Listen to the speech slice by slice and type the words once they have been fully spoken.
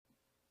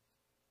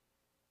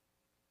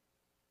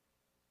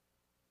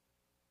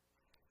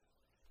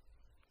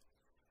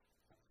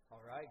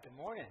right, good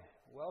morning.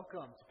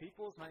 Welcome to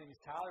Peoples. My name is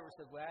Tyler. We're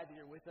so glad that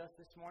you're with us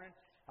this morning.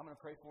 I'm going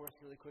to pray for us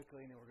really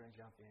quickly, and then we're going to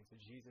jump in. So,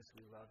 Jesus,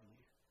 we love you.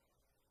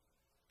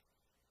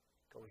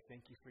 God, we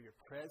thank you for your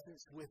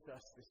presence with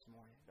us this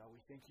morning. God,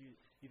 we thank you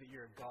that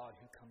you're a God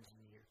who comes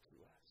near to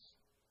us.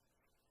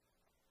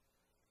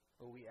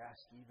 Lord, we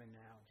ask even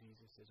now,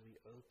 Jesus, as we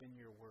open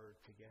your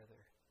word together,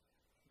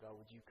 God,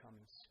 would you come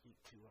and speak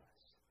to us?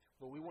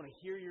 Lord, we want to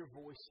hear your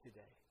voice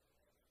today.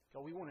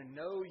 God, we want to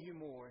know you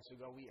more. And so,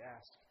 God, we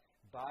ask,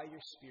 by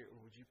your Spirit,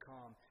 would you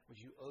come? Would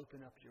you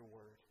open up your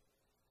word?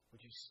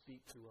 Would you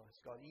speak to us?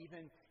 God,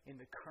 even in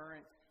the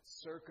current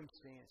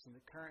circumstance, in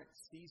the current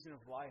season of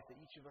life that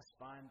each of us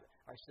find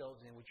ourselves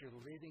in, would your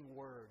living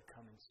word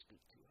come and speak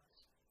to us?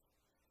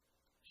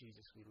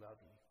 Jesus, we love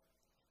you.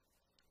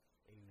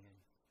 Amen.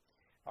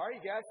 All right,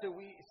 you guys, so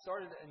we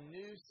started a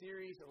new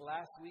series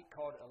last week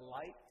called A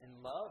Light and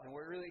Love, and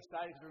we're really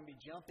excited because we're going to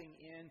be jumping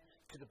in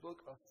to the book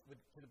of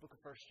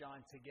 1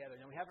 John together.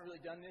 Now, we haven't really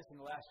done this in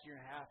the last year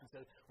and a half, and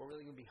so we're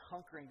really going to be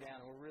hunkering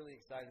down, and we're really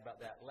excited about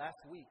that. Last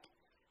week,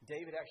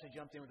 David actually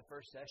jumped in with the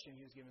first session.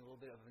 He was giving a little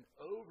bit of an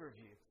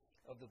overview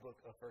of the book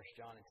of 1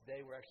 John, and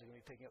today we're actually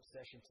going to be picking up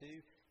session 2,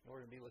 and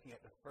we're going to be looking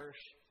at the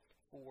first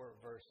 4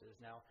 verses.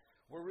 Now,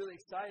 we're really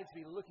excited to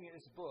be looking at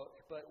this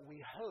book, but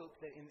we hope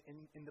that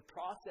in the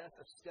process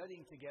of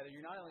studying together,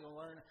 you're not only going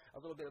to learn a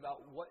little bit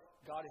about what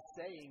God is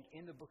saying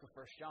in the book of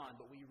 1 John,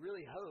 but we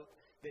really hope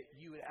that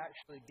you would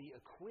actually be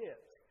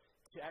equipped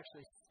to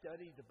actually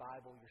study the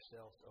Bible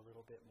yourselves a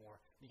little bit more.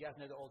 You guys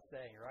know the old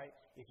saying, right?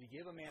 If you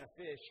give a man a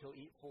fish, he'll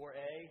eat for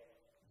a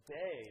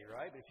day,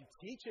 right? But if you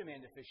teach a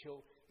man to fish,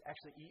 he'll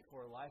actually eat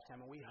for a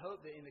lifetime. And we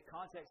hope that in the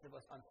context of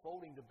us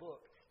unfolding the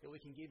book, that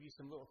we can give you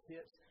some little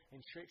tips and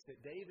tricks that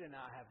David and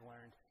I have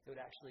learned that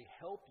would actually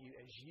help you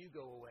as you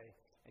go away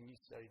and you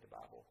study the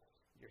Bible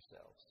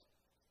yourselves.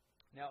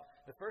 Now,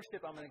 the first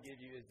tip I'm going to give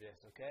you is this,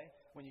 okay?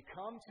 When you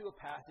come to a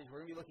passage,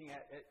 we're going to be looking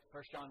at 1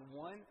 John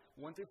 1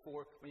 through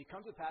 4. When you come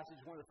to a passage,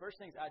 one of the first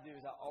things I do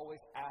is I always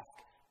ask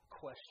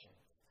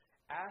questions.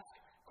 Ask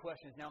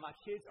questions. Now, my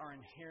kids are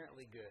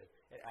inherently good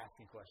at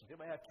asking questions.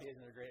 Everybody have kids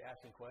and they're great at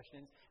asking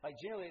questions? Like,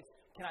 generally, it's,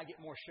 can I get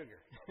more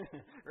sugar?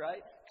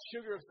 Right?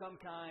 Sugar of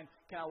some kind.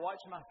 Can I watch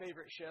my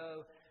favorite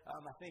show?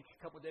 I think a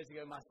couple of days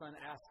ago, my son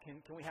asked, can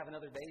we have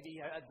another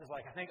baby? I was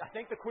like, I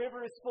think the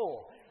quiver is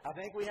full. I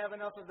think we have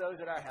enough of those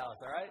at our house,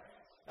 all right?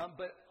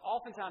 But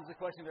oftentimes the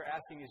question they're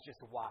asking is just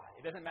why.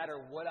 It doesn't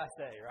matter what I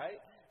say, right?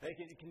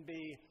 It can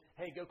be,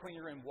 hey, go clean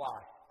your room. Why?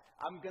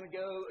 I'm going to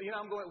go,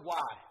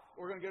 why?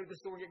 We're going to go to the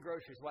store and get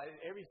groceries. Why?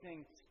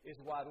 Everything is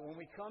why. But when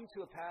we come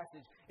to a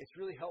passage, it's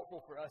really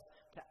helpful for us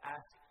to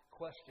ask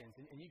questions.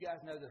 And you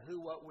guys know the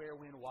who, what, where,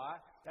 when, why.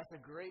 That's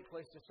a great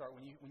place to start.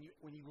 When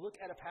you look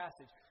at a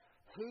passage,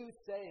 who's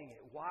saying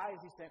it? Why is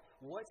he saying it?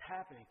 What's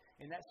happening?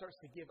 And that starts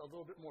to give a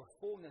little bit more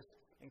fullness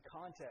and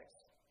context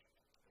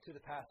to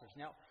the passage.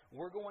 Now,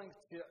 we're going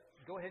to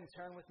go ahead and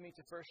turn with me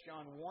to 1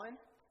 John 1.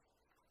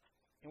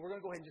 And we're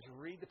going to go ahead and just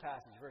read the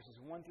passage, verses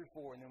 1 through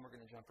 4, and then we're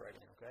going to jump right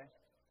in, okay?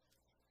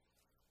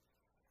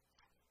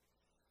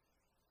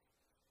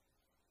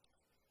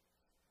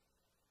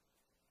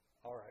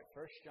 All right,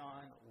 1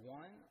 John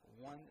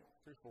 1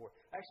 through 4.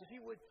 Actually, if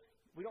you would,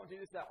 we don't do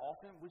this that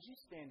often. Would you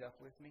stand up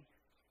with me?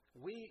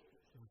 We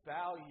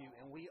value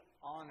and we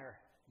honor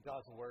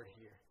God's word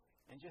here.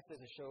 And just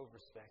as a show of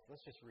respect,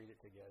 let's just read it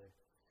together.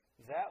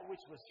 That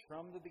which was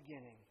from the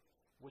beginning,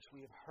 which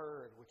we have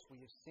heard, which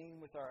we have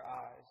seen with our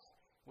eyes,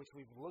 which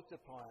we've looked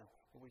upon,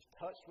 and we've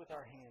touched with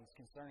our hands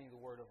concerning the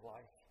word of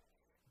life.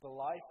 The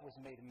life was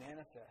made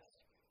manifest,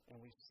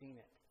 and we've seen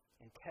it,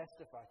 and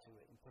testify to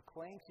it, and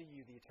proclaim to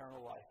you the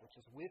eternal life, which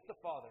is with the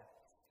Father,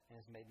 and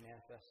is made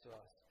manifest to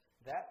us.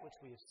 That which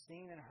we have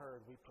seen and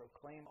heard, we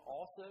proclaim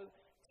also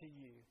to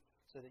you,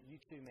 so that you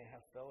too may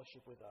have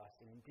fellowship with us.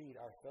 And indeed,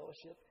 our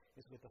fellowship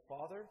is with the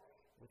Father,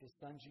 with His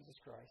Son, Jesus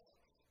Christ.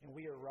 And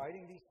we are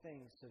writing these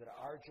things so that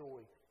our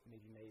joy may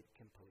be made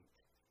complete.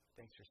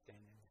 Thanks for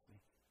standing with me.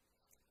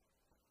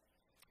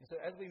 And so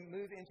as we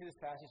move into this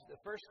passage, the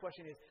first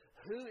question is,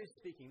 who is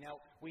speaking? Now,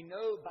 we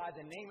know by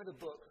the name of the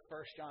book,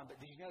 1 John, but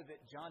did you know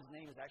that John's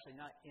name is actually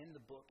not in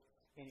the book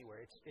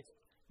anywhere? It's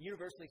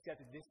universally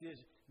accepted this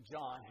is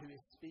John who is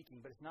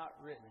speaking, but it's not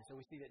written. So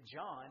we see that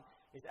John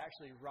is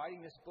actually writing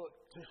this book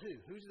to who?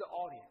 Who's the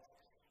audience?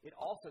 It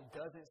also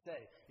doesn't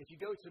say. If you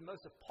go to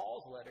most of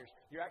Paul's letters,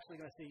 you're actually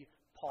going to see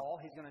Paul.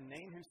 He's going to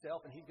name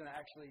himself, and he's going to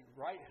actually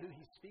write who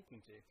he's speaking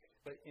to.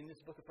 But in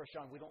this book of 1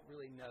 John, we don't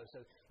really know.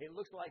 So it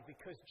looks like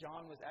because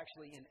John was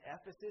actually in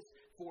Ephesus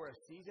for a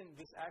season,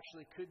 this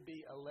actually could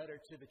be a letter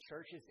to the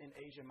churches in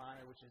Asia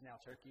Minor, which is now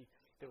Turkey,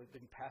 that was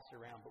being passed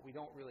around. But we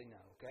don't really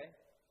know, okay?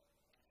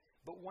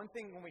 But one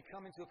thing when we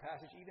come into a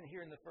passage, even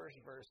here in the first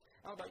verse,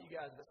 I don't know about you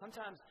guys, but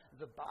sometimes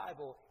the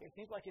Bible, it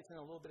seems like it's in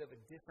a little bit of a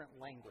different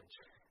language.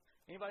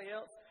 Anybody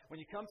else? When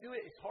you come to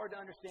it, it's hard to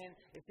understand.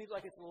 It seems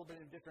like it's a little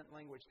bit in a different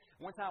language.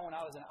 One time when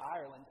I was in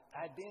Ireland,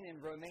 I had been in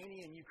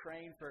Romania and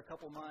Ukraine for a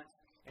couple months,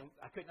 and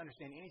I couldn't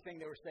understand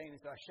anything they were saying. And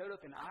so I showed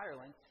up in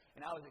Ireland,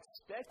 and I was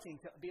expecting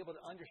to be able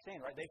to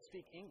understand, right? They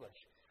speak English.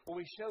 Well,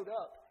 we showed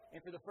up, And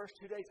for the first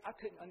 2 days, I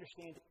couldn't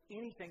understand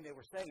anything they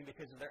were saying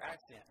because of their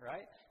accent,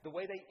 right? The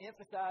way they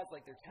emphasize,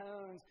 like their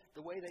tones,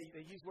 the way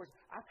they use words.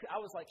 I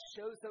was like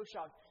so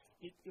shocked.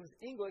 It was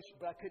English,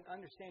 but I couldn't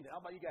understand it.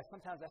 How about you guys?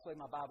 Sometimes that's the way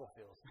my Bible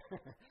feels.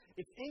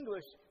 It's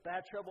English, but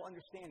I have trouble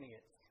understanding it.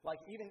 Like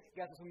even,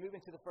 guys, as we move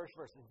into the first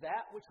verse,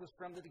 that which was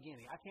from the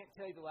beginning. I can't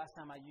tell you the last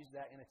time I used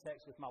that in a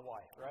text with my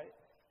wife, right?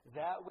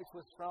 That which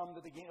was from the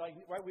beginning. Like,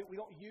 right? We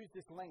don't use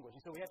this language.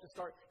 And so we have to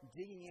start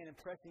digging in and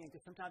pressing in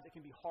because sometimes it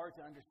can be hard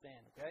to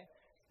understand, okay?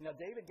 Now,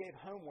 David gave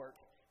homework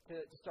to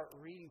start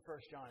reading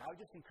 1 John. I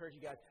would just encourage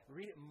you guys,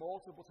 read it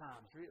multiple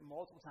times. Read it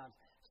multiple times.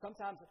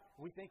 Sometimes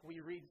we think we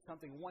read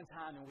something one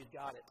time and we've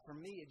got it. For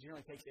me, it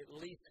generally takes at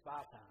least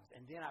 5 times.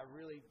 And then I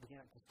really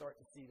begin to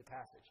start to see the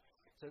passage.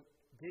 So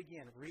dig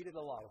in. Read it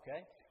a lot,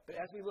 okay? But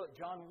as we look,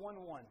 John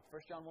 1:1,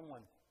 1 John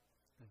 1:1,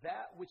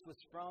 that which was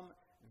from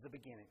the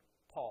beginning.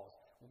 Pause.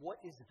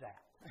 What is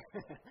that?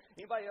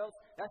 Anybody else?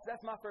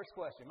 That's my first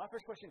question. My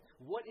first question,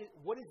 what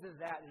is the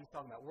that he's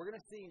talking about? We're going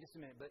to see in just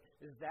a minute. But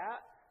is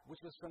that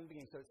which was from the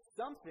beginning? So it's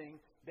something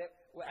that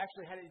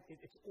actually had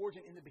its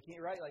origin in the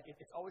beginning, right? Like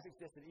it's always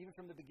existed, even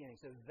from the beginning.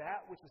 So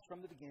that which was from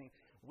the beginning,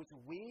 which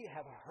we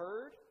have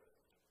heard,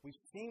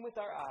 we've seen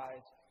with our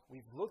eyes,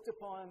 we've looked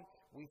upon,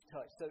 we've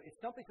touched. So it's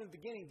something from the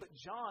beginning, but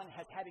John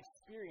has had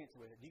experience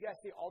with it. Do you guys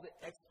see all the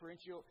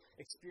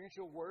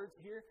experiential words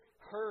here?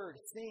 Heard,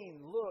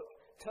 seen, looked,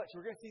 touched.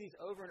 We're going to see these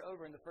over and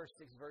over in the first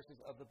 6 verses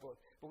of the book.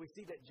 But we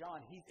see that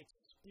John, he's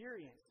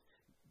experienced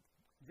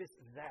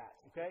that,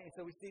 okay? And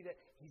so we see that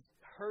he's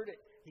heard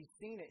it, he's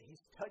seen it,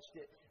 he's touched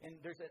it, and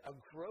there's a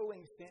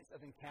growing sense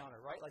of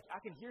encounter, right? Like I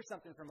can hear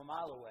something from a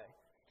mile away.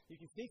 You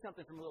can see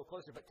something from a little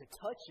closer, but to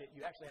touch it,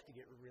 you actually have to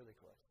get really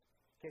close.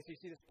 Okay, so you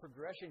see this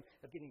progression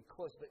of getting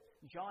close, but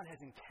John has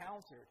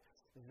encountered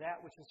that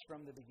which was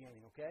from the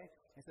beginning, okay?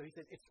 And so he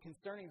says it's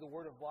concerning the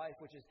word of life,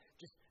 which is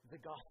just the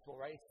gospel,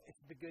 right?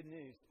 It's the good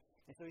news.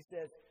 And so he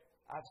says,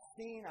 I've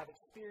seen, I've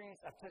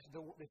experienced, I've touched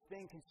this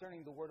thing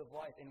concerning the word of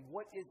life. And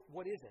what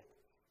is it?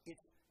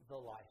 It's the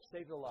life.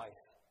 Say the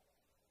life.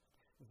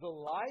 The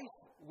life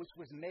which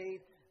was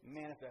made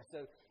manifest.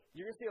 So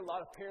you're going to see a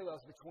lot of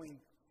parallels between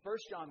 1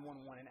 John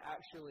 1:1 and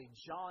actually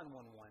John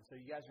 1:1. So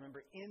you guys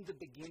remember, in the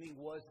beginning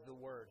was the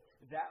Word.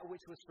 That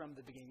which was from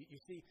the beginning.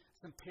 You see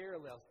some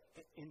parallels.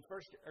 In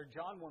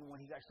John 1:1,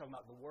 he's actually talking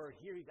about the Word.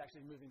 Here he's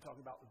actually talking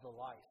about the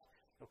life.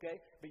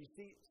 Okay? But you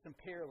see some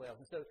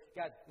parallels. And so,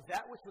 guys,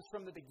 that which was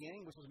from the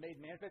beginning, which was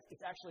made manifest,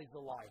 it's actually the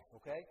life.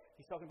 Okay?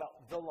 He's talking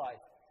about the life.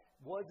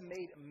 Was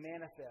made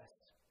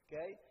manifest.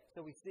 Okay?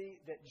 So we see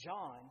that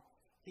John,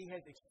 he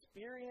has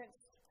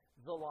experienced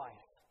the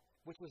life,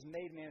 which was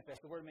made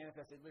manifest. The word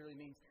manifest, it literally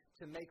means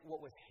to make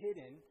what was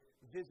hidden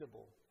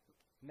visible.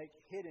 Make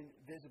hidden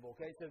visible.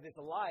 Okay? So this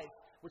life,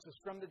 which was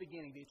from the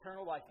beginning, the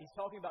eternal life. He's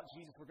talking about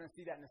Jesus. We're going to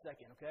see that in a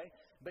second. Okay?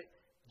 But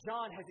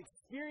John has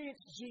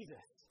experienced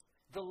Jesus.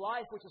 The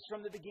life which was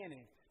from the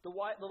beginning. The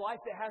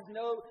life that has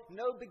no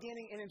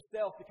beginning in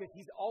himself because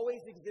he's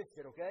always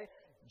existed. Okay?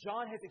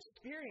 John has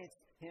experienced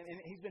him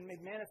and he's been made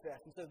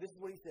manifest. And so this is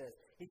what he says.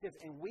 He says,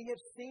 and we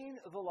have seen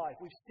the life.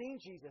 We've seen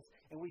Jesus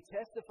and we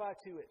testify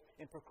to it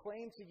and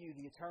proclaim to you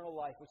the eternal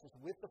life which was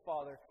with the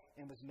Father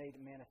and was made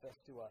manifest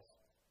to us.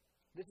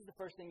 This is the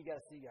first thing you got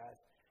to see, guys,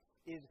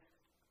 is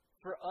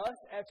for us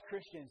as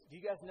Christians, do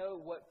you guys know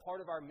what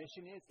part of our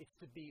mission is? It's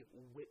to be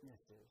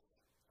witnesses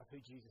of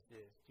who Jesus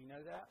is. Do you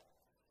know that?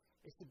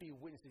 It's to be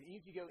witnesses. Even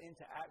if you go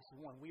into Acts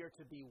 1, we are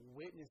to be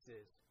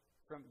witnesses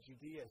from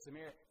Judea,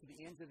 Samaria, to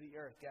the ends of the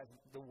earth. Guys,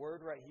 the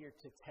word right here,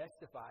 to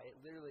testify, it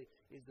literally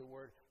is the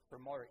word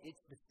for martyr. It's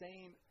the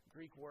same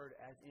Greek word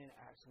as in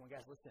Acts 1.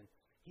 Guys, listen.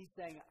 He's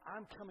saying,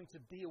 I'm coming to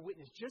be a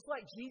witness. Just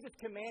like Jesus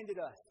commanded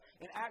us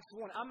in Acts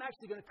 1, I'm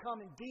actually going to come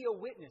and be a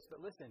witness.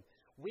 But listen,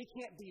 we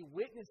can't be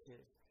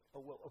witnesses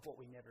of what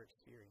we never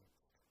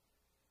experienced.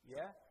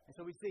 Yeah? And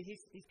so we see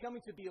he's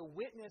coming to be a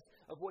witness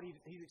of what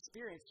he's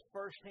experienced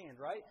firsthand,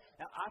 right?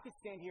 Now, I could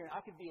stand here and I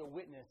could be a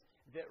witness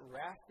that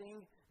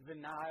rafting the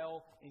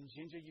Nile in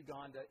Jinja,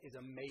 Uganda is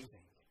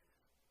amazing.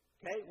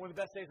 Okay? One of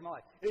the best days of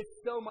my life. It's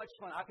so much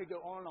fun. I could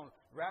go on and on.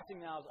 Rafting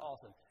the Nile is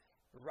awesome.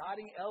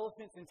 Riding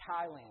elephants in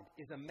Thailand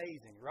is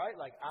amazing, right?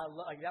 Like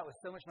that was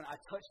so much fun. I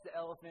touched the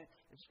elephant.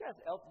 Did you guys,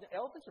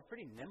 elephants are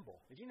pretty nimble.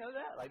 Did you know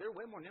that? Like they're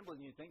way more nimble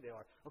than you think they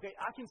are. Okay,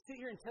 I can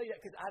sit here and tell you that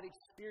because I've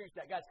experienced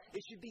that, guys.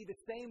 It should be the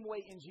same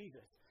way in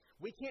Jesus.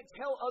 We can't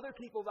tell other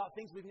people about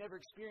things we've never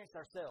experienced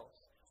ourselves.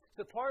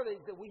 So part of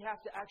it is that we have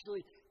to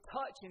actually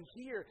touch and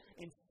hear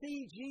and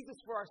see Jesus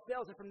for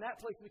ourselves, and from that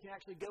place we can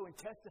actually go and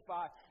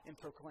testify and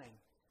proclaim.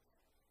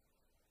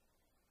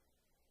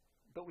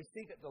 But we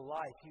see that the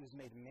life, he was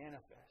made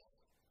manifest.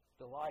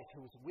 The life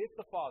who was with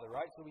the Father,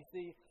 right? So we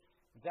see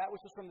that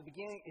which was from the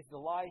beginning is the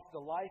life.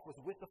 The life was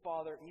with the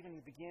Father. Even in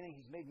the beginning,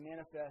 he's made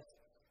manifest.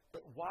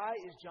 But why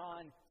is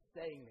John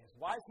saying this?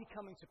 Why is he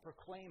coming to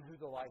proclaim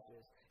who the life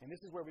is? And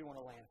this is where we want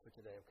to land for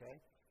today, okay?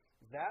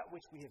 That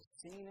which we have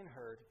seen and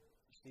heard,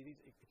 you see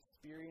these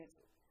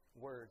experienced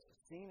words,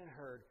 seen and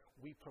heard,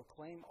 we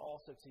proclaim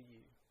also to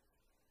you.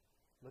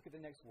 Look at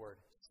the next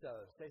word, so.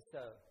 Say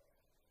so.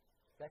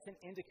 That's an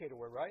indicator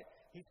word, right?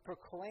 He's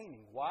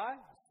proclaiming. Why?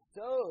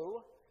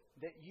 So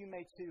that you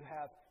may too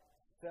have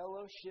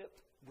fellowship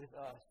with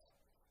us.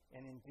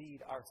 And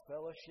indeed, our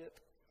fellowship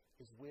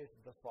is with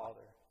the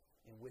Father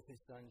and with His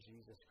Son,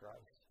 Jesus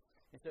Christ.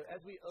 And so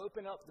as we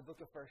open up the book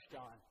of 1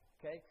 John,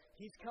 okay,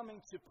 he's coming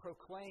to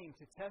proclaim,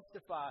 to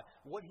testify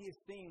what he has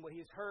seen, what he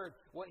has heard,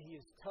 what he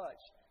has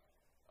touched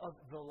of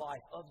the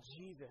life of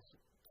Jesus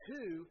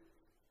to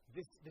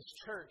this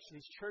church,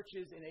 these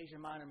churches in Asia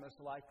Minor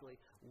most likely.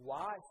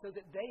 Why? So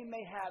that they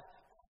may have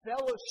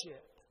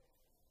fellowship.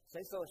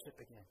 Say fellowship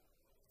again.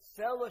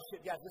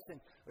 Fellowship. Guys,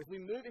 listen, as we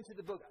move into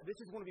the book, this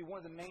is going to be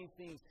one of the main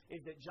themes,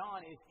 is that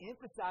John is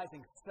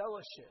emphasizing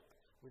fellowship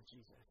with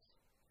Jesus.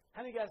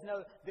 How many of you guys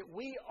know that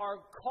we are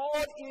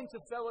called into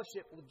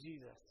fellowship with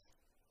Jesus?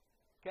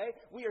 Okay?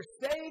 We are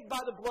saved by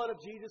the blood of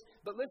Jesus.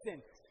 But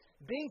listen,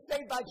 being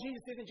saved by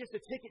Jesus isn't just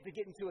a ticket to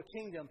get into a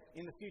kingdom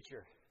in the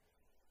future.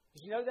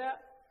 Did you know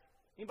that?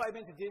 Anybody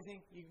been to Disney?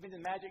 You've been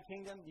to Magic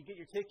Kingdom? You get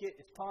your ticket,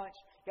 it's punch.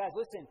 Guys,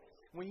 listen,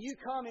 when you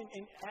come and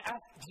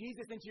ask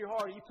Jesus into your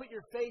heart, or you put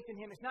your faith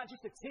in Him, it's not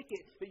just a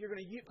ticket that you're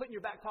going to put in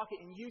your back pocket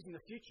and use in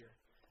the future.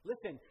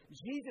 Listen,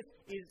 Jesus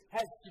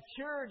has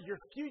secured your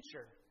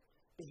future.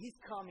 But He's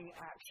coming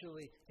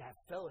actually to have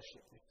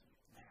fellowship with you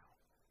now.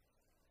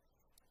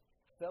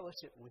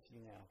 Fellowship with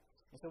you now.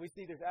 And so we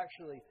see there's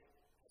actually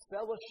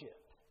fellowship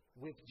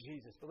with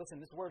Jesus. But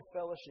listen, this word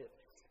fellowship,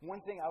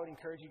 one thing I would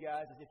encourage you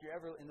guys is if you're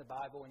ever in the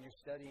Bible and you're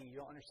studying,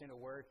 you don't understand a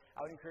word,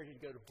 I would encourage you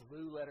to go to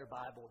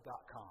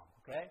blueletterbible.com,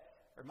 okay?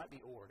 Or it might be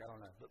org, I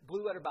don't know. But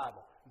Blue Letter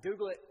Bible.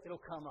 Google it,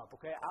 it'll come up,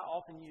 okay? I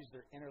often use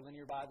their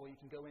interlinear Bible. You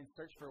can go in,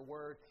 search for a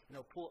word, and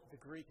it'll pull up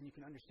the Greek, and you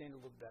can understand it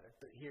a little better.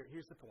 But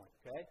here's the point,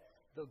 okay?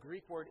 The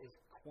Greek word is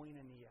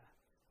koinonia.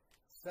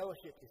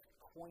 Fellowship is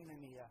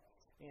koinonia.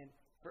 And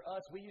for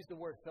us, we use the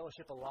word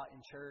fellowship a lot in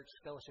church.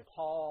 Fellowship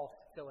hall,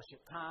 fellowship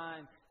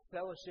time,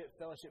 fellowship.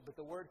 But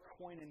the word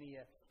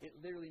koinonia, it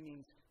literally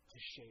means to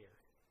share,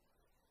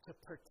 to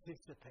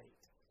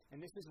participate.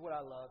 And this is what I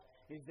love,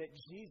 is that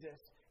Jesus,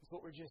 is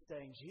what we're just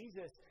saying.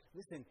 Jesus,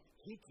 listen,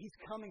 He's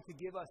coming to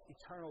give us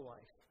eternal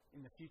life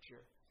in the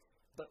future.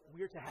 But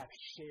we're to have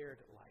shared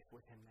life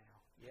with Him now.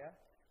 Yeah?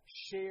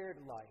 Shared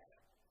life.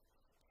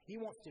 He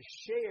wants to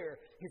share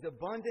His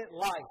abundant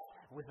life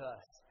with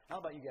us. How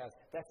about you guys?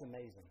 That's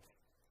amazing.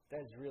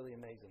 That is really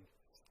amazing.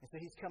 And so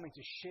He's coming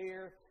to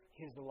share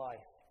His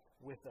life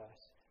with us.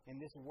 And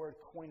this word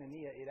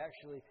koinonia,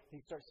 He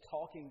starts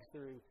talking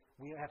through,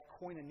 we have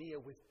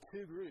koinonia with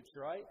two groups,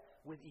 right?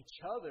 With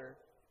each other,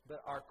 but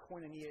our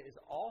koinonia is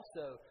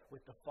also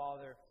with the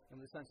Father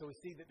and the Son. So we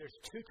see that there's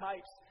two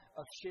types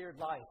of shared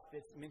life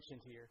that's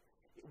mentioned here.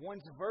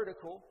 One's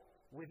vertical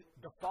with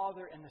the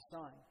Father and the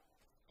Son.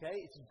 Okay?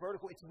 It's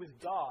vertical. It's with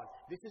God.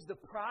 This is the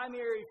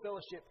primary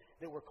fellowship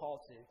that we're called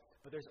to.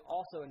 But there's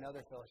also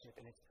another fellowship,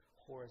 and it's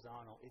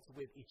horizontal. It's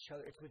with each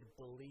other. It's with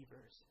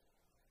believers.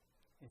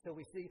 And so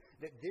we see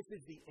that this is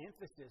the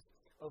emphasis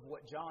of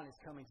what John is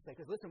coming to say.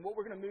 Because listen, what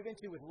we're going to move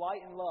into with light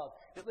and love,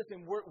 that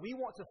listen, we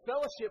want to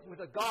fellowship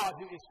with a God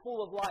who is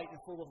full of light and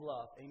full of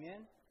love.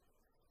 Amen?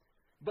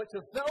 But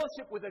to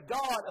fellowship with a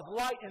God of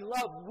light and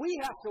love, we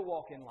have to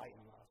walk in light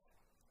and love.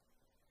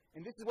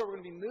 And this is where we're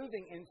going to be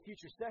moving in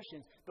future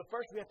sessions. But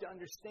first we have to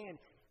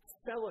understand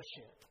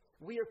fellowship.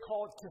 We are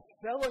called to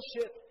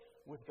fellowship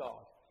with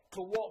God.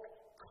 To walk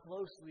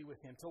closely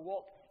with Him. To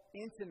walk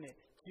intimate.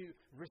 To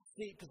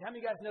receive. Because how many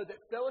of you guys know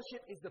that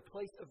fellowship is the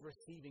place of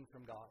receiving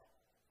from God?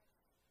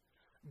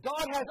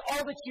 God has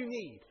all that you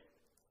need.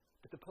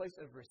 But the place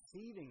of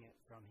receiving it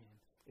from Him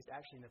is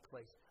actually in the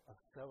place of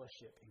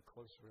fellowship and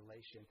close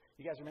relation.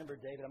 You guys remember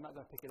David? I'm not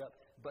going to pick it up.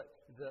 But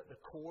the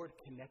cord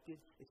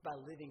connected, it's by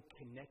living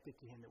connected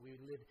to Him that we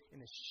would live in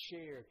a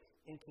shared,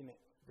 intimate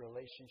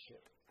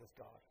relationship with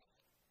God.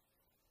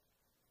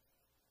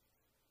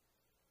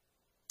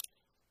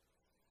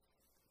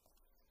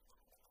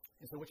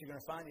 And so what you're going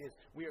to find is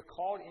we are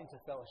called into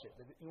fellowship.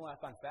 You know what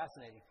I find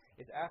fascinating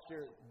is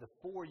after the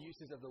 4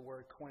 uses of the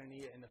word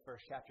koinonia in the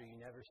first chapter, you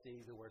never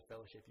see the word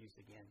fellowship used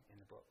again in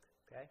the book.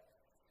 Okay?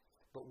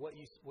 But what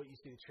you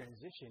see the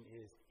transition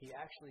is he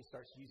actually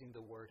starts using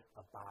the word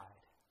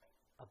abide.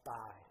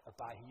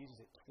 Abide. He uses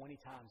it 20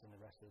 times in the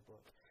rest of the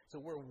book. So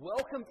we're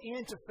welcomed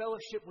into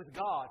fellowship with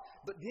God,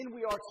 but then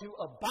we are to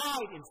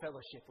abide in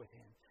fellowship with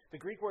Him.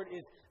 The Greek word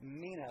is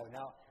meno.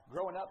 Now,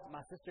 growing up,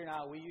 my sister and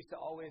I, we used to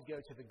always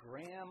go to the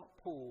Graham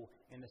Pool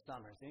in the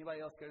summers. Anybody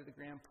else go to the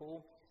Graham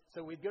Pool?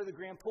 So we'd go to the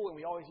Graham Pool, and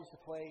we always used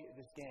to play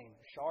this game,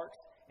 sharks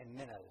and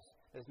minnows.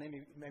 This made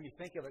me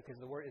think of it because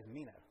the word is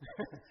meno.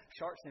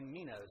 Sharks and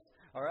minnows.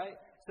 All right?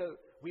 So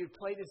we would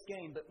play this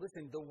game, but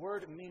listen, the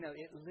word meno,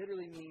 it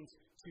literally means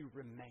to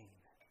remain.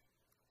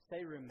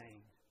 Say remain.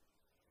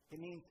 It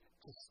means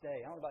to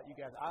stay. I don't know about you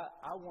guys.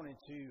 I wanted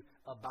to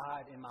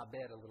abide in my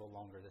bed a little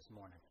longer this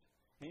morning.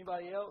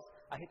 Anybody else?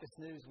 I hit the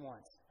snooze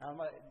once.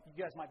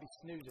 You guys might be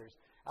snoozers.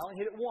 I only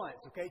hit it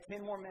once, okay? 10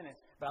 more minutes.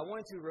 But I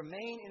wanted to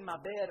remain in my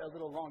bed a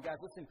little longer.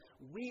 Guys, listen,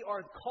 we are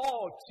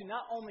called to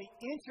not only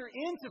enter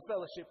into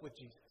fellowship with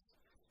Jesus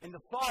and the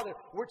Father,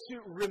 we're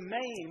to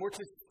remain, we're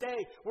to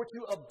stay, we're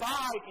to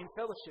abide in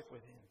fellowship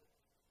with Him.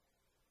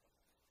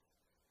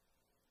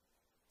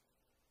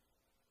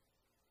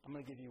 I'm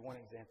going to give you one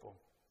example.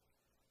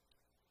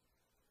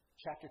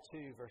 Chapter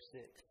 2, verse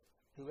 6.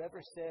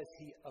 Whoever says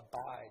he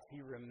abides,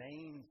 he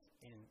remains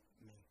in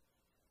me,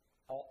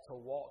 ought to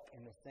walk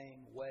in the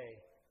same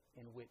way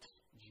in which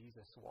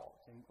Jesus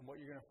walked. And what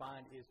you're going to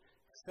find is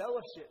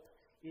fellowship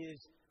is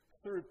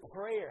through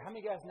prayer. How many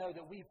of you guys know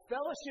that we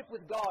fellowship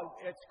with God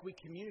as we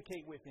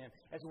communicate with Him,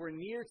 as we're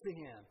near to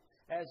Him,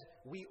 as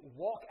we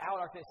walk out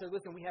our faith? So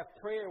listen, we have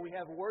prayer, we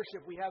have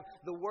worship, we have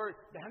the Word.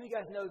 But how many of you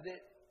guys know that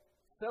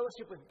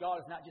fellowship with God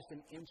is not just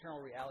an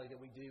internal reality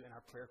that we do in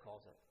our prayer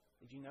closet?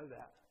 Did you know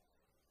that?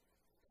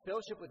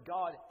 Fellowship with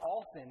God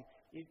often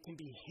it can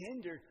be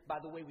hindered by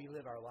the way we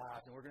live our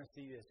lives. And we're going to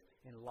see this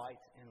in light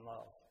and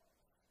love.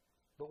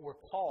 But we're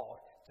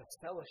called to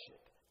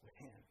fellowship with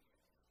Him.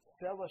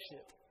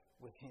 Fellowship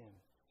with Him.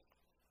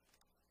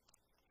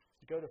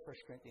 Go to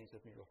 1 Corinthians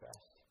with me real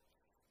fast.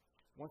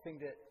 One thing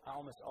that I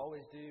almost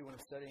always do when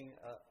I'm studying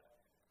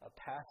a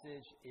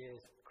passage is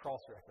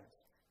cross-reference.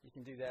 You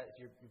can do that.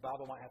 Your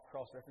Bible might have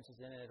cross-references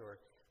in it, or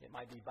it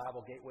might be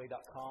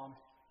BibleGateway.com,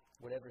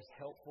 whatever's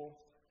helpful.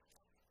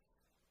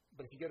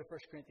 But if you go to 1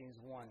 Corinthians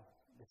 1,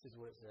 this is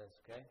what it says,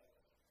 okay?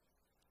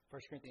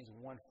 1 Corinthians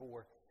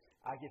 1:4.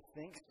 I give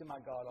thanks to my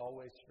God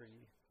always for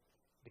you,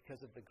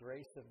 because of the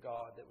grace of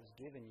God that was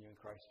given you in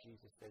Christ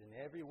Jesus, that in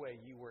every way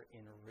you were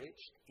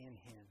enriched in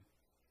Him,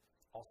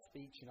 all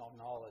speech and all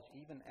knowledge,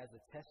 even as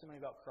the testimony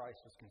about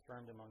Christ was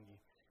confirmed among you,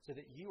 so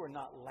that you are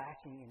not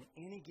lacking in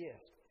any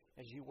gift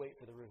as you wait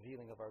for the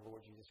revealing of our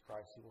Lord Jesus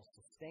Christ, who will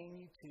sustain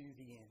you to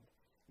the end,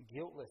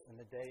 guiltless in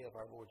the day of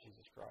our Lord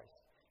Jesus Christ.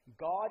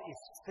 God is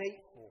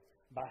faithful,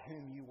 by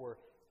whom you were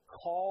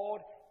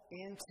called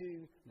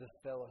into the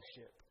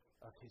fellowship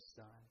of His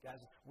Son. Guys,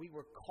 we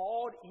were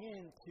called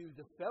into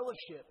the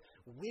fellowship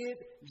with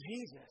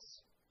Jesus,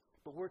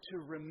 but we're to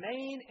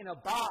remain and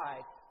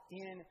abide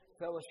in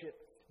fellowship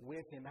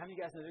with Him. How many of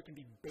you guys know there can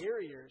be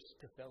barriers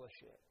to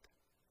fellowship?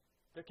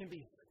 There can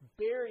be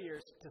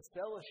barriers to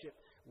fellowship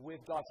with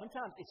God.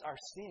 Sometimes it's our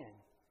sin.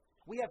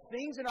 We have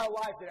things in our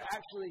life that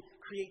actually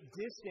create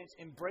distance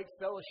and break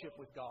fellowship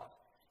with God.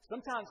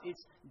 Sometimes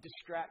it's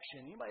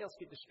distraction. Anybody else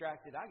get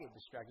distracted? I get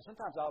distracted.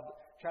 Sometimes I'll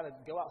try to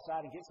go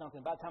outside and get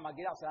something. By the time I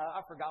get outside,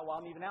 I forgot why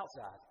I'm even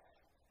outside.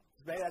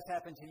 Maybe that's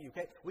happened to you,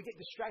 okay? We get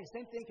distracted.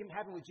 Same thing can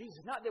happen with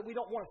Jesus. Not that we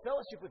don't want to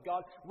fellowship with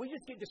God. We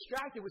just get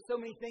distracted with so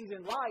many things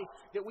in life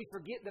that we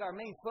forget that our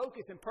main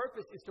focus and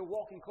purpose is to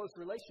walk in close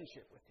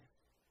relationship with Him.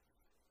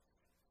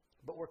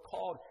 But we're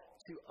called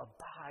to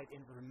abide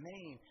and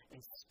remain and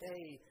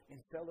stay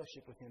in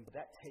fellowship with Him. But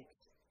that takes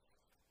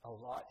a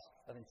lot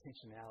of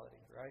intentionality,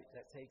 right?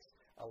 That takes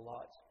a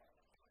lot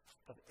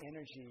of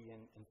energy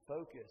and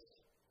focus.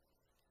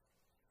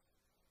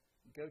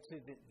 Go to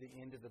the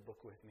end of the book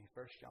with me,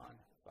 1 John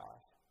 5.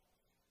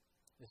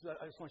 This is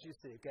what I just want you to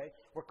see, okay?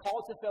 We're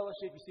called to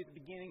fellowship. You see at the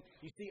beginning,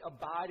 you see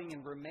abiding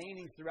and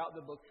remaining throughout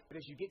the book. But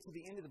as you get to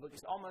the end of the book,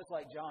 it's almost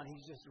like John,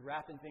 he's just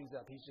wrapping things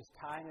up. He's just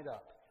tying it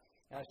up.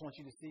 And I just want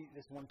you to see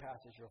this one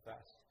passage real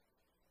fast.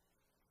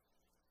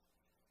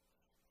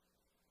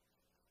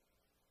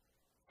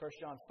 1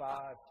 John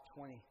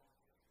 5:20.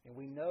 And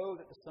we know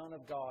that the Son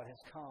of God has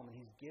come and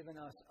He's given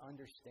us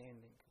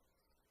understanding.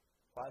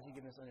 Why has He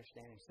given us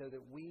understanding? So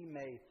that we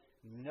may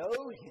know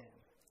Him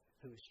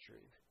who is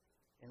true.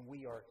 And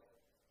we are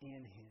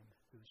in Him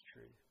who is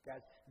true.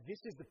 Guys,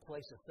 this is the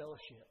place of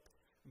fellowship.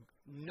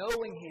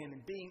 Knowing Him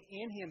and being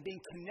in Him,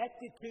 being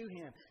connected to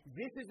Him.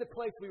 This is the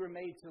place we were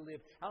made to live.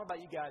 I don't know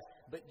about you guys,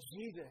 but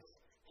Jesus,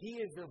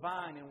 He is the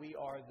vine and we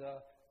are the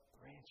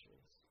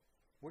branches.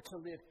 We're to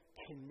live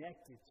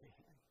connected to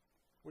Him.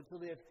 We're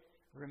to live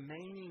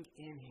remaining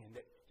in Him,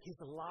 that His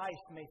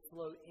life may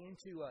flow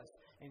into us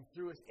and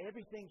through us.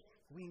 Everything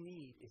we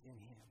need is in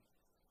Him.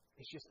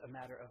 It's just a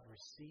matter of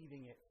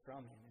receiving it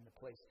from Him in the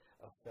place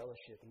of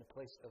fellowship, in the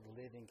place of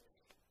living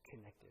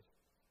connected.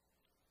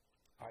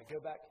 All right, go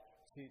back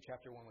to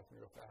chapter 1 with me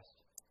real fast.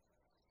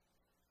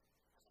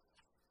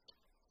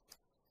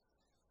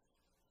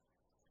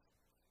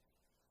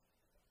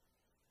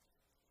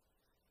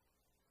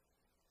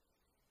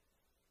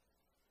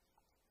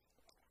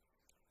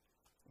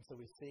 So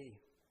we see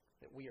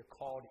that we are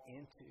called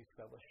into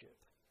fellowship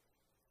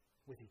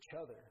with each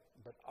other.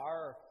 But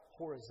our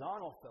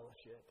horizontal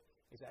fellowship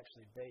is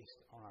actually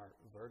based on our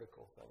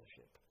vertical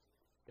fellowship.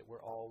 That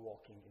we're all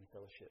walking in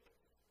fellowship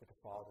with the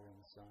Father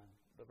and the Son.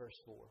 But verse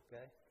 4,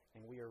 okay?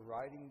 And we are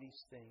writing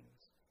these things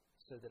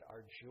so that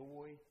our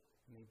joy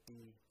may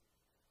be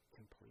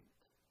complete.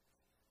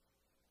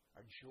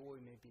 Our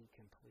joy may be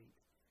complete.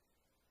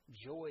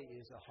 Joy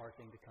is a hard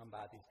thing to come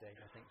by these days,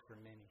 I think, for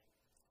many.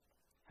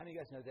 How many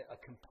of you guys know that a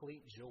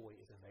complete joy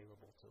is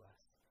available to us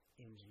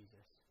in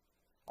Jesus?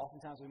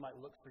 Oftentimes we might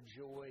look for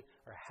joy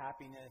or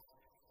happiness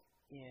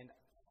in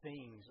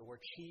things or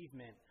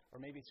achievement, or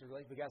maybe it's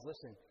related. But guys,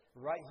 listen,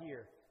 right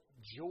here,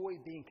 joy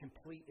being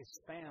complete is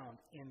found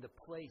in the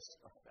place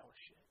of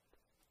fellowship.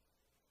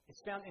 It's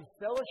found in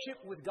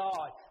fellowship with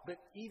God, but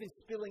even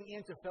spilling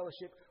into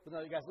fellowship with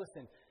other guys.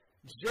 Listen,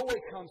 joy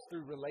comes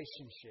through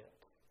relationship.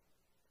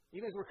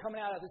 Even as we're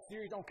coming out of this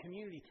series on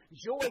community,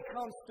 joy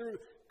comes through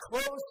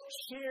close,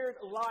 shared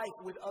life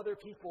with other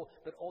people,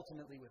 but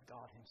ultimately with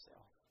God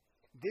Himself.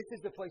 This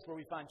is the place where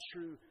we find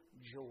true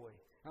joy.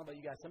 I don't know about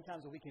you guys.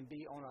 Sometimes we can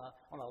be on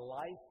a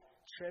life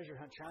treasure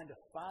hunt trying to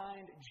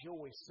find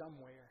joy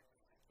somewhere.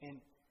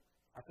 And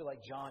I feel like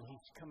John,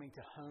 he's coming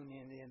to hone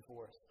in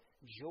for us.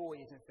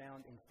 Joy isn't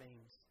found in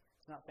things.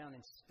 It's not found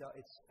in stuff.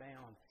 It's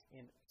found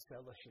in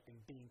fellowship, in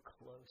being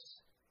close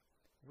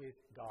with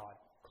God,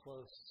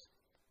 close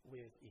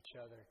with each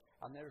other.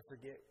 I'll never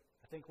forget,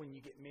 I think when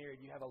you get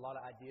married, you have a lot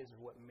of ideas of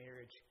what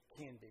marriage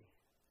can be,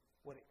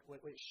 what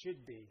it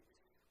should be.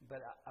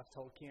 But I've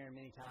told Karen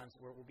many times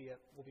we'll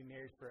be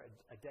married for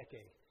a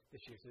decade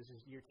this year. So this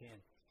is year 10.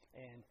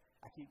 And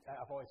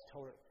I've always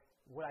told her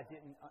what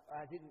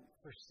I didn't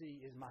foresee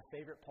is my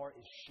favorite part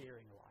is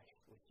sharing life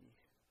with you.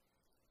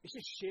 It's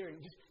just sharing,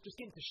 just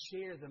getting to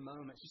share the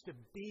moments, just to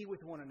be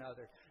with one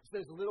another. It's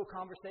those little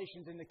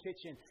conversations in the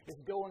kitchen.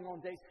 It's going on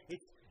dates.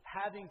 It's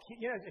having,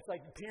 it's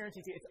like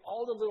parenting. It's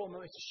all the little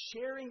moments.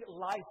 Sharing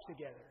life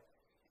together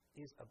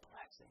is a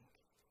blessing.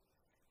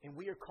 And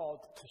we are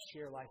called to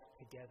share life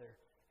together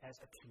as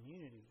a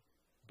community.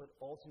 But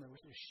ultimately,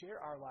 we're to share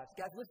our lives.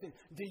 Guys, listen,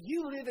 do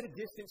you live at a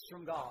distance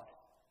from God?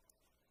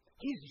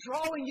 He's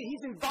drawing you.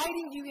 He's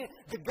inviting you in.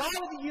 The God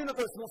of the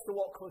universe wants to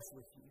walk close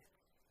with you.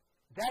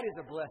 That is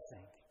a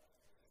blessing.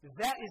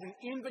 That is an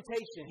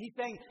invitation. He's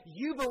saying,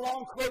 you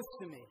belong close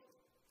to me.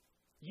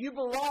 You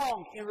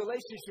belong in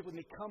relationship with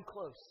me. Come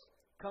close.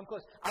 Come close.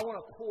 I want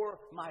to pour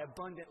my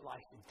abundant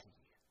life into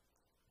you.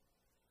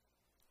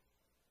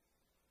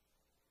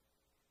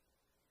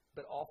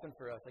 But often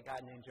for us, a guy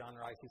named John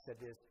Rice, he said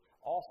this,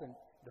 often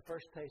the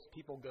first place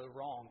people go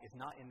wrong is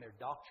not in their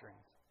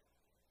doctrines,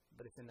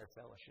 but it's in their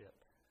fellowship.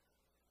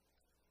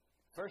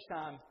 First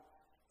time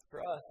for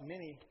us,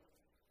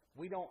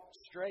 we don't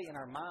stray in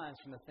our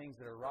minds from the things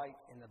that are right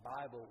in the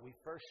Bible. We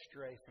first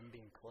stray from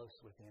being close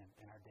with Him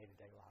in our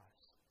day-to-day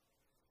lives.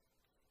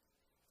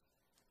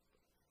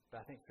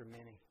 But I think for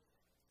many,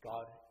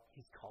 God,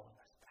 He's calling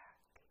us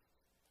back.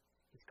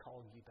 He's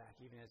calling you back.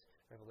 Even as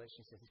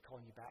Revelation says, He's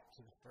calling you back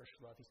to the first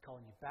love. He's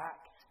calling you back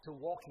to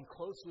walking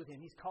close with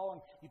Him. He's calling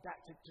you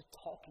back to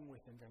talking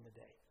with Him during the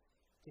day.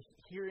 To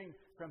hearing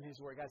from His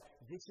Word. Guys,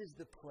 this is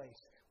the place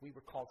we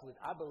were called to live.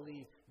 I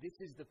believe this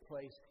is the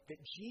place that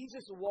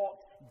Jesus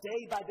walked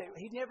day by day.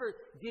 He never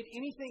did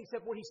anything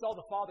except what He saw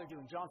the Father do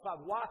in John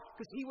 5. Why?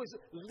 Because He was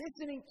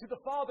listening to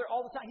the Father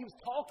all the time. He was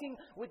talking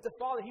with the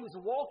Father. He was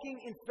walking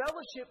in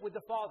fellowship with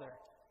the Father.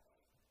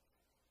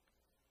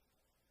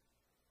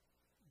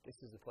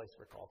 This is the place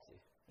we're called to.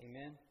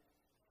 Amen?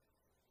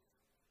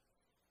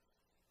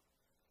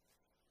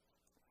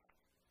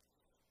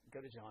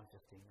 Go to John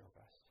 15 real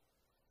fast.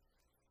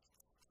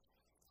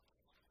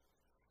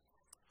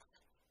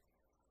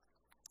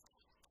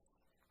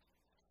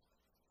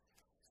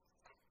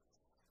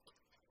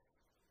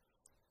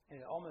 And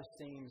it almost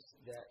seems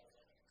that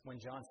when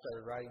John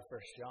started writing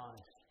 1 John,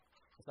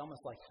 it's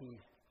almost like he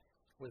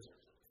was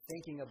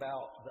thinking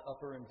about the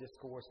upper room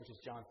discourse, which is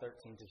John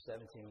 13 through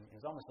 17. It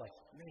was almost like,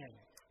 man,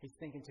 he's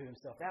thinking to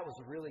himself, that was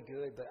really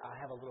good, but I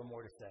have a little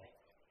more to say.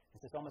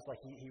 And so it's almost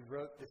like he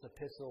wrote this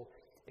epistle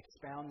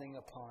expounding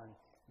upon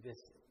this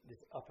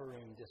upper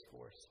room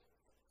discourse.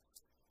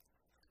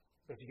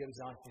 But if you go to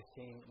John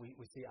 15, we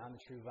see, I'm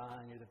the true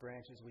vine, you're the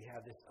branches. We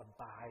have this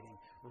abiding,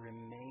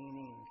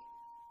 remaining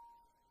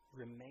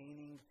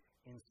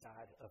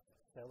inside of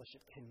fellowship,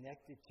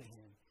 connected to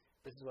Him.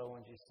 This is what I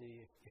want you to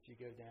see if you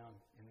go down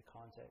in the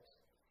context.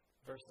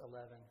 Verse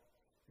 11,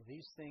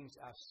 these things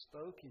I've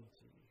spoken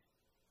to you,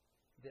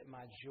 that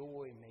my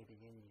joy may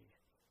be in you,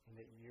 and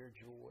that your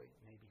joy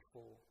may be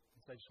full. And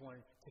so I just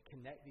wanted to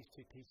connect these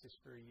two pieces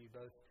for you,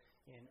 both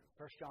in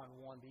 1 John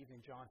 1, but even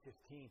in John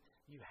 15.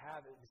 You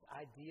have this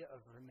idea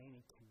of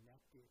remaining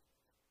connected,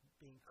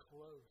 being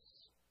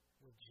close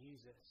with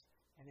Jesus.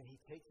 And then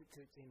He takes it to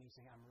its end. He's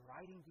saying, I'm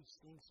writing these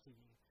things to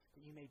you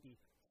that you may be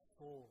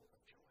full of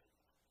joy.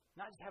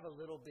 Not just have a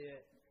little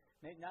bit,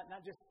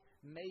 not just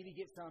maybe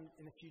get some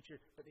in the future,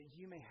 but that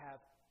you may have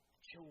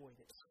joy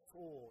that's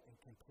full and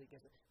complete.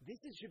 This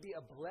should be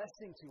a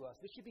blessing to us.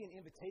 This should be an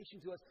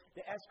invitation to us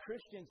that as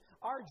Christians,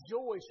 our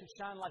joy should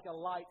shine like a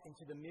light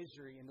into the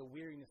misery and the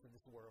weariness of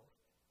this world.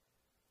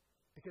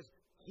 Because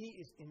He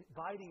is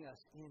inviting us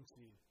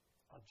into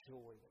a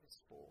joy that is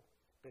full.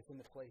 But it's in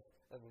the place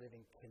of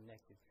living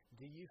connected.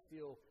 Do you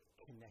feel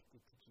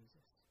connected to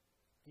Jesus?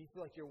 Do you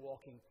feel like you're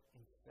walking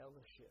in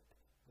fellowship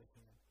with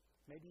Him?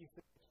 Maybe you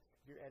feel like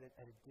you're at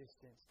a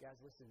distance. Guys,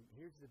 listen,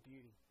 here's the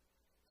beauty.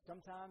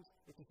 Sometimes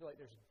it can feel like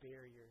there's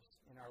barriers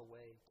in our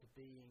way to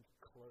being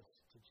close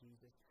to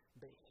Jesus.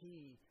 But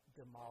He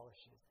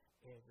demolishes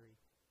every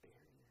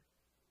barrier.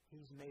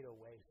 He's made a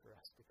way for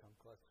us to come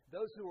close.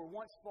 Those who were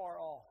once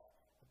far off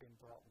have been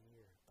brought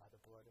near by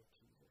the blood of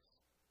Jesus.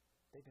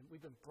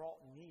 We've been brought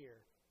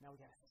near. Now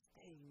we've got to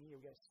stay near.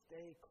 We've got to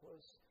stay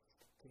close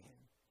to Him.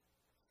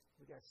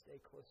 We've got to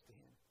stay close to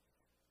Him.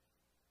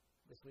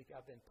 This week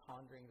I've been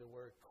pondering the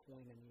word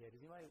koinonia. Does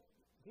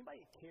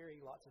anybody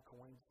carry lots of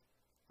coins?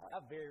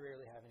 I very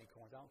rarely have any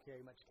coins. I don't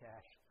carry much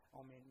cash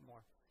on me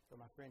anymore. But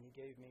my friend, he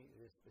gave me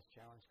this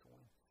challenge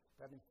coin.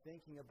 But I've been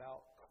thinking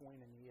about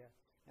koinonia.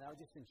 And I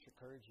would just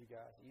encourage you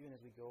guys, even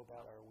as we go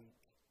about our week,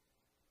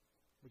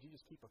 would you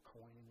just keep a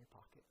coin in your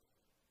pocket?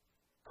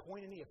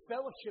 Koinonia,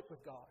 fellowship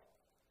with God.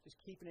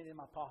 Just keeping it in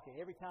my pocket.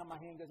 Every time my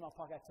hand goes in my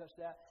pocket, I touch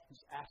that. I'm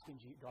just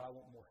asking you, God, I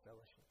want more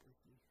fellowship with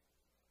you.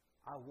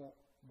 I want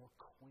more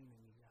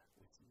koinonia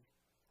with you.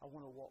 I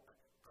want to walk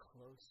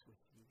close with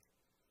you.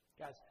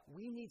 Guys,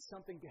 we need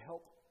something to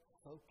help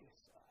focus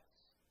us.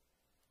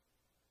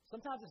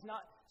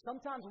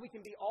 Sometimes we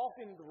can be off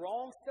in the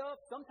wrong stuff.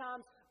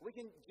 Sometimes we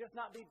can just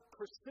not be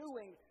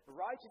pursuing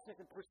righteousness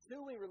and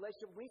pursuing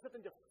relationship. We need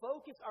something to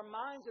focus our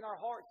minds and our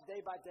hearts day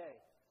by day.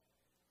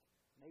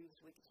 Maybe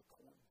this week it's a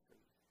coin for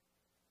you.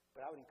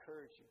 But I would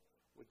encourage you,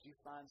 would you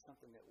find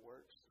something that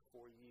works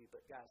for you?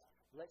 But guys,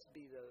 let's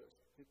be those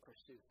who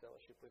pursue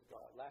fellowship with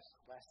God. Last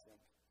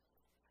thing.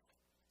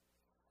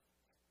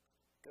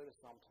 Go to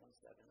Psalm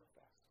 27 real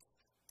fast.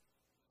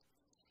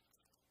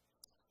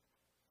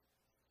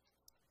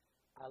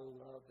 I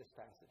love this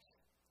passage.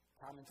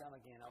 Time and time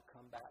again, I'll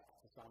come back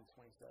to Psalm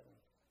 27.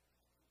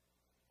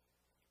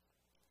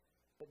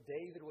 But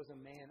David was a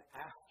man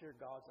after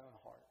God's own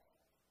heart.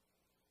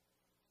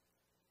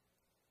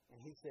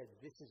 And he said,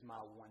 this is my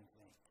one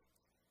thing.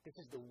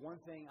 This is the one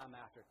thing I'm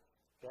after.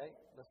 Okay?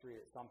 Let's read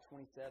it. Psalm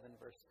 27,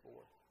 verse 4.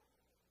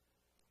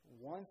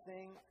 One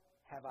thing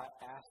have I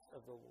asked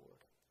of the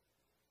Lord,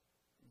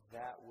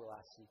 that will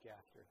I seek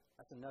after.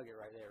 That's a nugget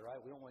right there, right?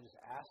 We don't want to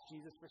just ask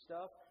Jesus for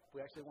stuff.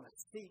 We actually want to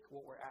seek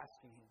what we're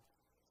asking Him.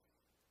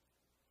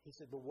 He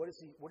said, but what is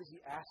he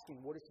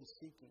asking? What is he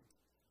seeking?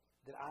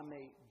 That I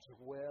may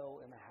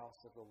dwell in the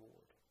house of the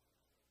Lord.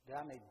 That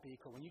I may be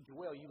close. When you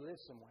dwell, you live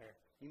somewhere.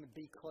 You may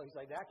be close. He's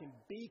like, that I can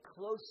be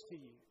close to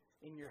you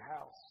in your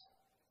house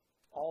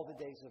all the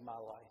days of my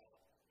life.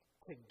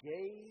 To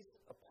gaze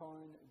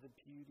upon the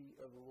beauty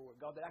of the Lord.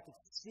 God, that I could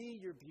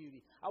see your beauty.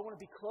 I want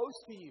to be close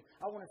to you.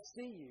 I want to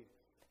see you.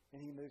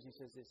 And he moves and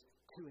says this,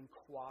 to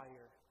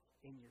inquire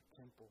in your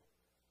temple.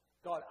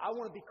 God, I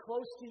want to be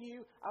close to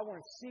you. I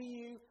want to see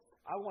you.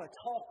 I want to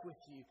talk with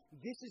you.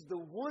 This is the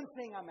one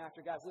thing I'm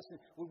after. Guys, listen,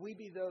 would we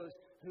be those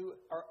who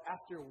are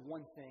after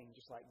one thing,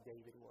 just like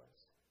David was?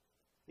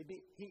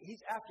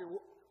 He's after,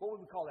 what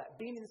would we call that?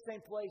 Being in the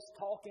same place,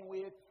 talking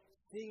with,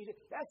 seeing.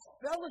 That's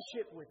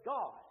fellowship with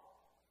God.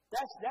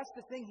 That's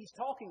the thing he's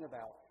talking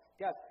about.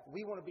 Guys,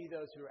 we want to be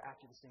those who are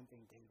after the same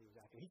thing David was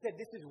after. He said,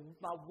 this is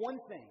my one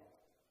thing.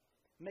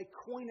 May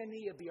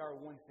koinonia be our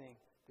one thing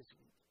this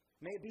week.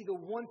 May it be the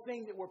one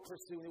thing that we're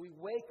pursuing, that we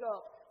wake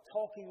up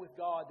talking with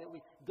God, that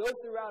we go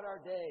throughout our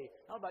day.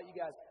 How about you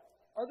guys?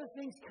 Other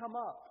things come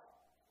up.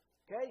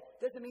 Okay?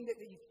 Doesn't mean that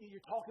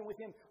you're talking with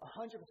Him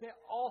 100%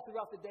 all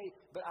throughout the day,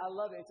 but I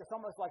love it. It's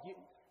almost like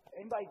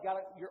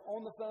you're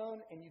on the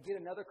phone and you get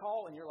another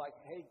call and you're like,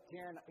 hey,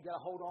 Karen, I got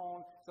to hold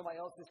on.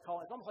 Somebody else is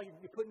calling. It's almost like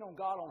you're putting on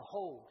God on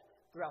hold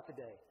throughout the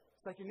day.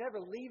 It's like you're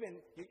never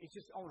leaving. It's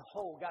just on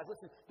hold. Guys,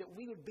 listen, that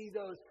we would be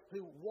those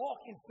who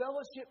walk in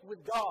fellowship with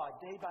God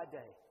day by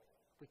day.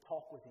 We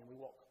talk with Him.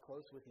 We walk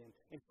close with Him.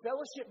 And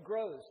fellowship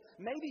grows.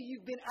 Maybe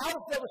you've been out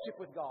of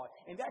fellowship with God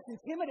and that's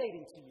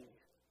intimidating to you.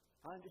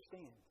 I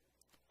understand.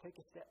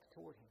 Take a step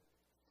toward Him.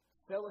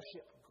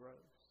 Fellowship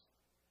grows.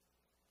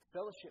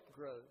 Fellowship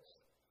grows.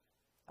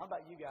 How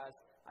about you guys?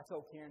 I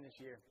told Karen this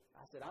year,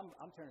 I said,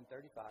 I'm turning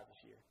 35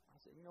 this year. I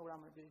said, you know what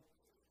I'm going to do?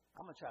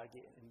 I'm going to try to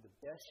get in the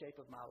best shape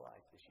of my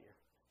life this year.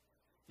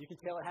 You can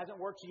tell it hasn't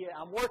worked yet.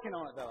 I'm working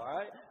on it, though, all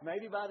right?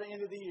 Maybe by the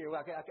end of the year,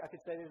 I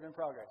could say it's in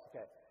progress.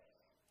 Okay.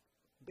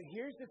 But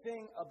here's the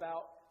thing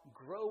about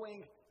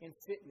growing in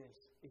fitness,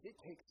 is it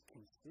takes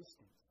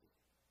consistency.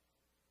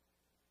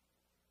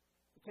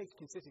 It takes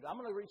consistency. I'm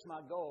going to reach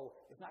my goal.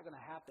 It's not going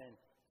to happen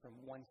from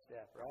one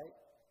step, right?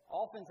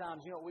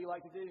 Oftentimes, you know what we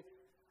like to do?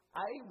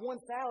 I ate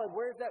one salad.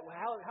 Where's that?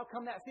 How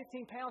come that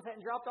 15 pounds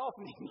hadn't dropped off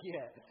me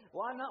yet?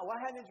 Why not? Why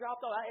hadn't it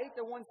dropped off? I ate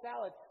the one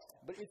salad.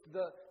 But it's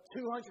the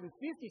 250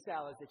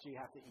 salads that you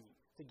have to eat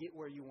to get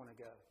where you want to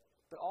go.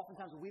 But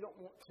oftentimes we don't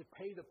want to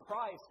pay the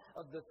price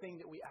of the thing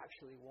that we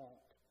actually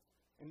want.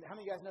 And how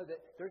many of you guys know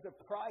that there's a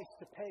price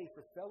to pay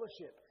for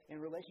fellowship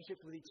and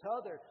relationships with each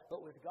other,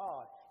 but with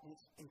God? And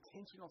it's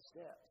intentional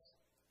steps.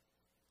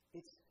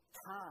 It's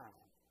time.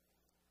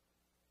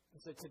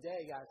 And so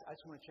today, guys, I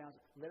just want to challenge,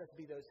 let us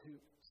be those who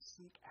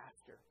seek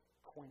after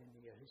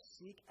koinonia, who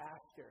seek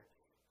after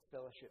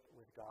fellowship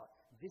with God.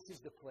 This is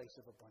the place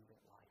of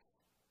abundant life.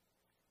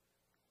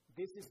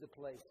 This is the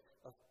place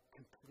of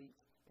complete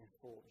and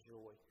full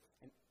joy.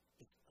 And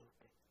it's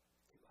open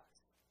to us.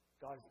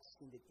 God has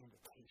extended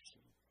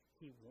invitation.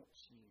 He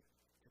wants you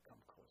to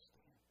come close to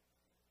Him.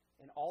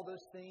 And all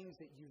those things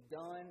that you've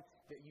done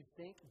that you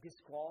think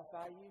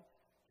disqualify you,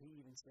 He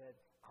even said,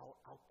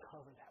 I'll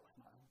cover that with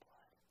my own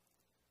blood.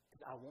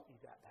 Because I want you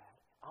that bad.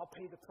 I'll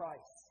pay the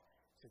price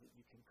so that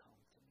you can come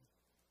to me.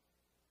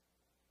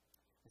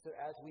 And so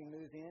as we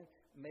move in,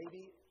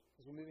 maybe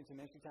as we move into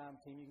ministry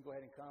time, team, you can go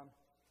ahead and come.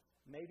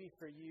 Maybe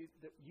for you,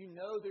 you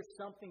know there's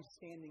something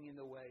standing in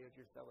the way of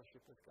your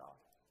fellowship with God.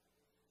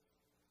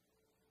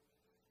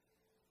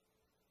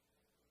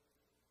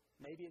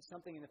 Maybe it's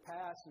something in the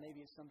past.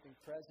 Maybe it's something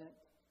present.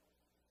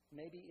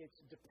 Maybe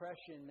it's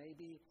depression.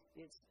 Maybe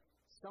it's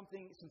some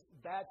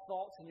bad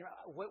thoughts in your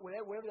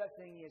whatever that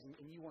thing is,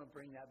 and you want to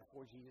bring that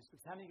before Jesus.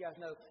 Because how many of you guys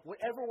know,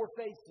 whatever we're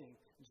facing,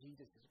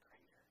 Jesus is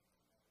greater.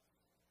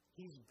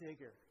 He's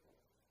bigger.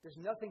 There's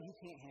nothing He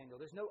can't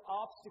handle. There's no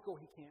obstacle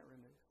He can't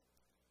remove.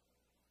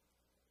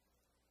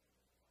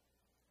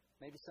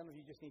 Maybe some of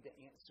you just need to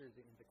answer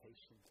the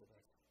invitation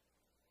today.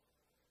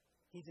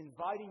 He's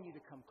inviting you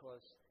to come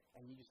close,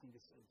 and you just need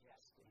to say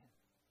yes to Him.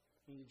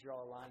 You need to draw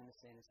a line in the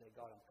sand and say,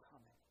 God, I'm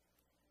coming.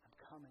 I'm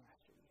coming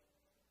after you.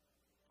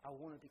 I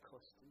want to be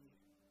close to you.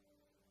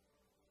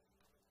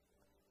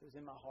 It was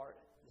in my heart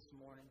this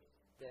morning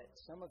that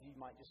some of you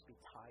might just be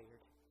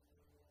tired.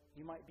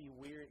 You might be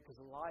weary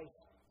because life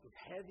is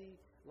heavy,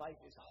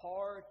 life is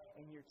hard,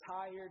 and you're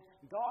tired.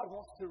 God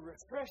wants to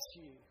refresh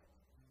you.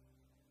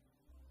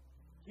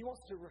 He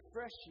wants to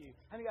refresh you.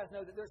 How many of you guys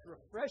know that there's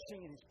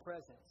refreshing in His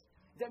presence?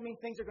 Does that mean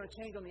things are going to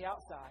change on the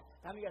outside?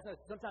 How many of you guys know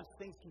that sometimes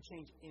things can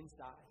change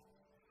inside?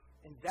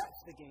 And that's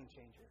the game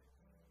changer.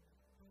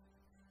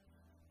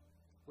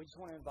 We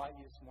just want to invite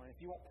you this morning.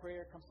 If you want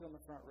prayer, come sit on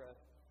the front row.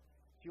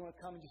 If you want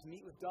to come and just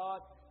meet with God,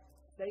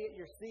 stay at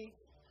your seat.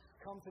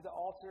 Come to the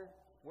altar.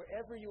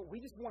 Wherever you... We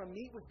just want to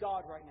meet with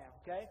God right now,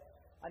 okay?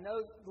 I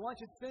know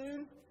lunch is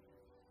soon,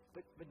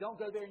 but don't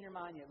go there in your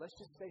mind yet. Let's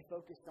just stay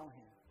focused on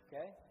Him,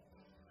 okay?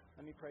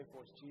 Let me pray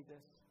for us.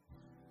 Jesus,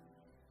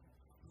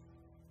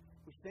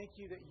 we thank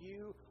You that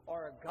You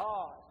are a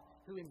God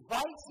who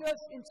invites us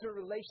into a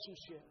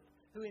relationship,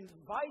 who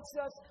invites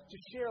us to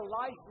share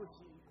life with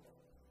You.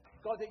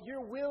 God, that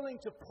You're willing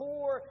to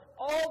pour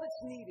all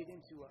that's needed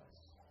into us.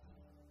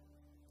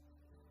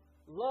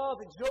 Love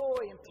and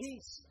joy and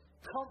peace,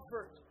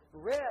 comfort,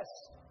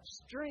 rest,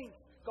 strength.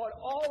 God,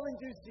 all in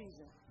due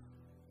season.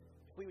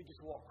 If we would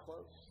just walk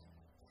close.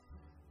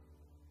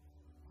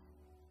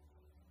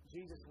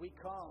 Jesus, we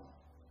come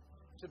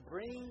to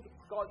bring,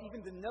 God,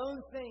 even the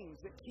known things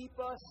that keep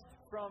us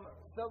from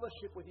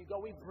fellowship with You.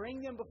 God, we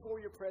bring them before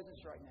Your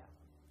presence right now.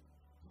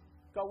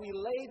 God, we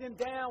lay them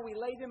down. We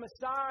lay them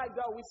aside.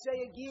 God, we say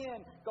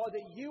again, God,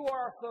 that You are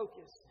our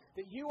focus,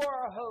 that You are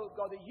our hope,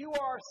 God, that You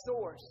are our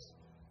source.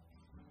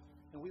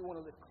 And we want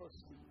to live close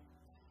to You.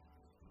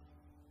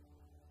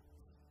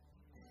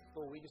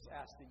 Lord, we just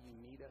ask that You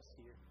meet us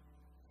here.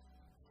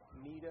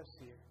 Meet us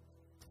here.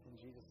 In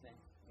Jesus' name,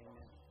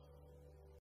 amen.